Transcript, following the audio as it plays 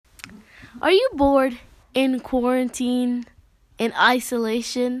Are you bored, in quarantine, in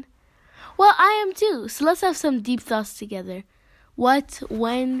isolation? Well, I am too, so let's have some deep thoughts together. What,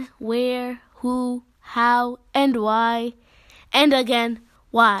 when, where, who, how, and why? And again,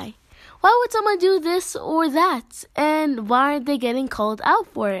 why? Why would someone do this or that? And why aren't they getting called out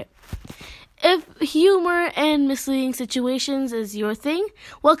for it? If humor and misleading situations is your thing,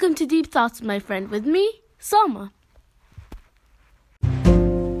 welcome to Deep Thoughts, my friend, with me, Salma.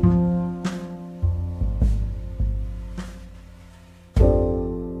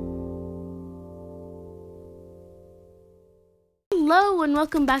 Hello and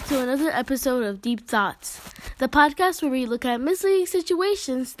welcome back to another episode of Deep Thoughts, the podcast where we look at misleading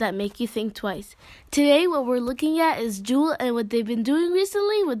situations that make you think twice. Today, what we're looking at is Juul and what they've been doing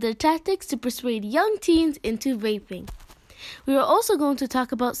recently with their tactics to persuade young teens into vaping. We are also going to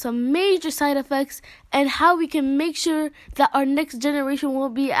talk about some major side effects and how we can make sure that our next generation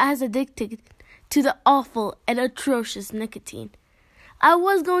won't be as addicted to the awful and atrocious nicotine. I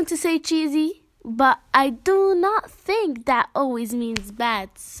was going to say cheesy, but I do not think that always means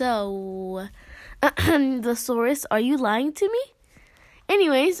bad. So, Thesaurus, are you lying to me?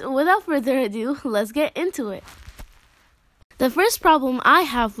 Anyways, without further ado, let's get into it. The first problem I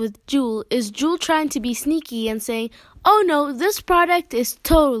have with Juul is Juul trying to be sneaky and saying, oh no, this product is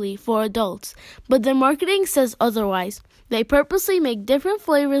totally for adults, but their marketing says otherwise. They purposely make different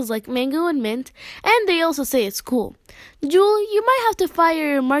flavors like mango and mint, and they also say it's cool. Juul, you might have to fire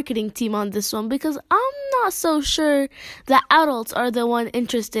your marketing team on this one because I'm not so sure that adults are the one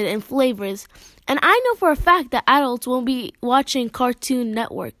interested in flavors. And I know for a fact that adults won't be watching Cartoon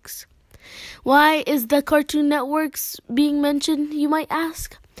Networks. Why is the Cartoon Networks being mentioned, you might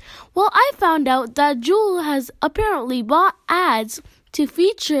ask? Well, I found out that Juul has apparently bought ads to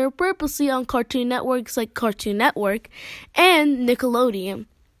feature purposely on Cartoon Networks like Cartoon Network and Nickelodeon.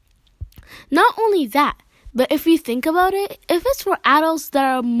 Not only that, but if you think about it, if it's for adults that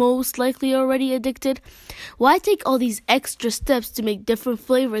are most likely already addicted, why take all these extra steps to make different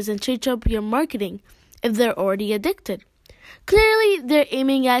flavors and change up your marketing if they're already addicted? Clearly, they're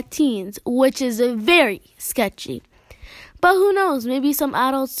aiming at teens, which is very sketchy. But who knows, maybe some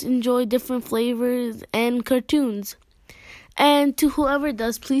adults enjoy different flavors and cartoons. And to whoever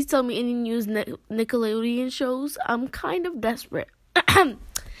does, please tell me any news Nickelodeon shows. I'm kind of desperate.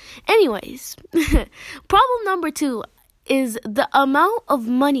 Anyways, problem number 2 is the amount of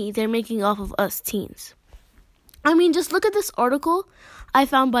money they're making off of us teens. I mean, just look at this article I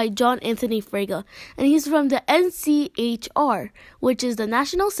found by John Anthony Frege, and he's from the NCHR, which is the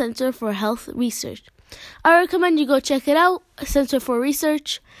National Center for Health Research. I recommend you go check it out, Center for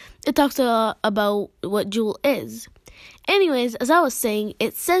Research. It talks about what Juul is. Anyways, as I was saying,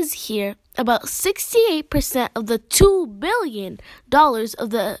 it says here about 68% of the $2 billion of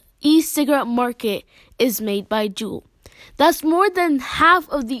the e-cigarette market is made by Juul. That's more than half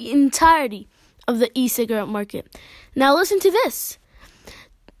of the entirety of the e-cigarette market. Now listen to this.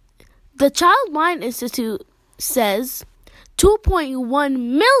 The Child Mind Institute says 2.1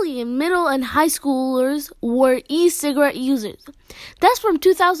 million middle and high schoolers were e-cigarette users. That's from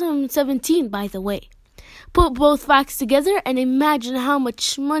 2017, by the way. Put both facts together and imagine how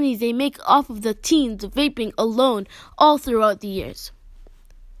much money they make off of the teens vaping alone all throughout the years.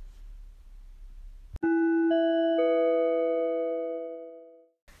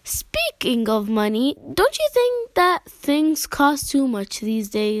 Speaking of money, don't you think that things cost too much these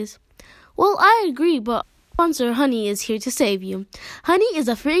days? Well, I agree, but sponsor Honey is here to save you. Honey is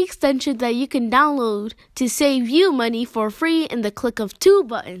a free extension that you can download to save you money for free in the click of 2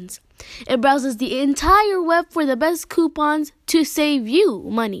 buttons. It browses the entire web for the best coupons to save you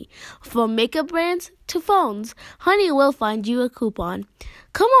money. From makeup brands to phones, Honey will find you a coupon.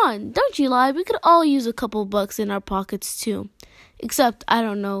 Come on, don't you lie, we could all use a couple bucks in our pockets too. Except, I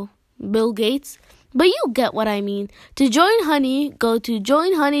don't know, Bill Gates. But you get what I mean. To join Honey, go to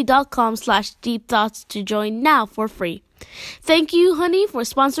joinhoney.com/deepthoughts to join now for free. Thank you, Honey, for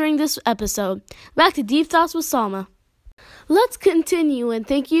sponsoring this episode. Back to Deep Thoughts with Salma. Let's continue, and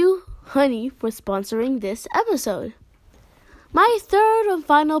thank you, Honey, for sponsoring this episode. My third and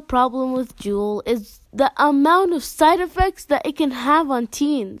final problem with Juul is the amount of side effects that it can have on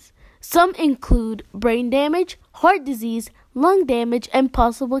teens. Some include brain damage, heart disease, lung damage, and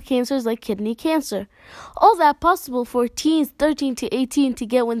possible cancers like kidney cancer. All that possible for teens 13 to 18 to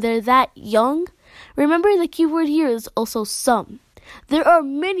get when they're that young? Remember, the keyword here is also some. There are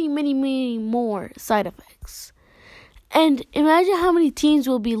many, many, many more side effects. And imagine how many teens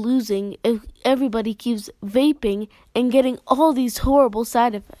will be losing if everybody keeps vaping and getting all these horrible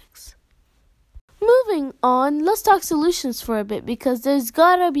side effects. Moving on, let's talk solutions for a bit because there's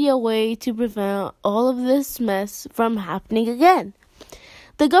gotta be a way to prevent all of this mess from happening again.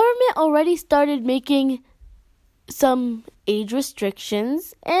 The government already started making some age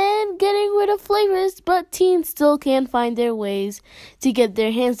restrictions and getting rid of flavors, but teens still can't find their ways to get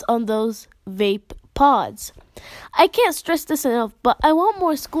their hands on those vape pods. I can't stress this enough, but I want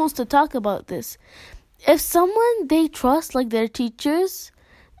more schools to talk about this. If someone they trust, like their teachers,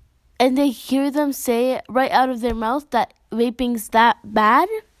 and they hear them say it right out of their mouth that vaping's that bad,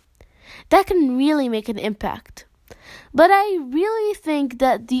 that can really make an impact. But I really think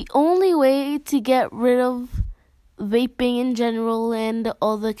that the only way to get rid of vaping in general and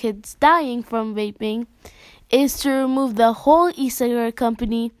all the kids dying from vaping is to remove the whole e-cigarette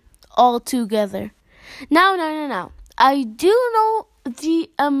company altogether. Now. I do know the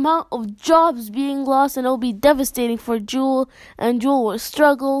amount of jobs being lost and it'll be devastating for Jewel, and Jewel will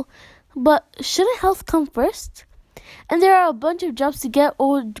struggle. But shouldn't health come first? And there are a bunch of jobs to get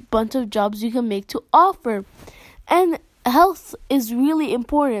or a bunch of jobs you can make to offer. And health is really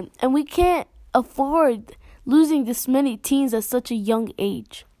important, and we can't afford losing this many teens at such a young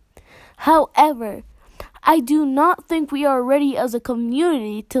age. However, I do not think we are ready as a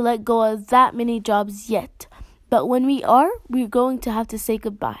community to let go of that many jobs yet. But when we are, we're going to have to say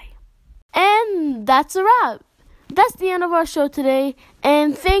goodbye. And that's a wrap. That's the end of our show today,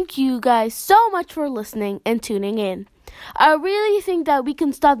 and thank you guys so much for listening and tuning in. I really think that we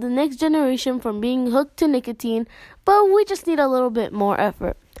can stop the next generation from being hooked to nicotine, but we just need a little bit more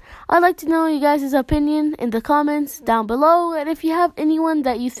effort. I'd like to know you guys' opinion in the comments down below, and if you have anyone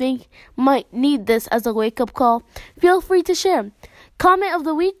that you think might need this as a wake-up call, feel free to share. Comment of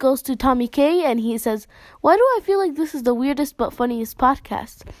the week goes to Tommy K, and he says, "Why do I feel like this is the weirdest but funniest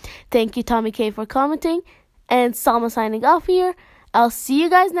podcast?" Thank you, Tommy K, for commenting. And Salma signing off here. I'll see you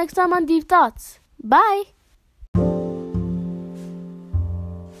guys next time on Deep Thoughts. Bye!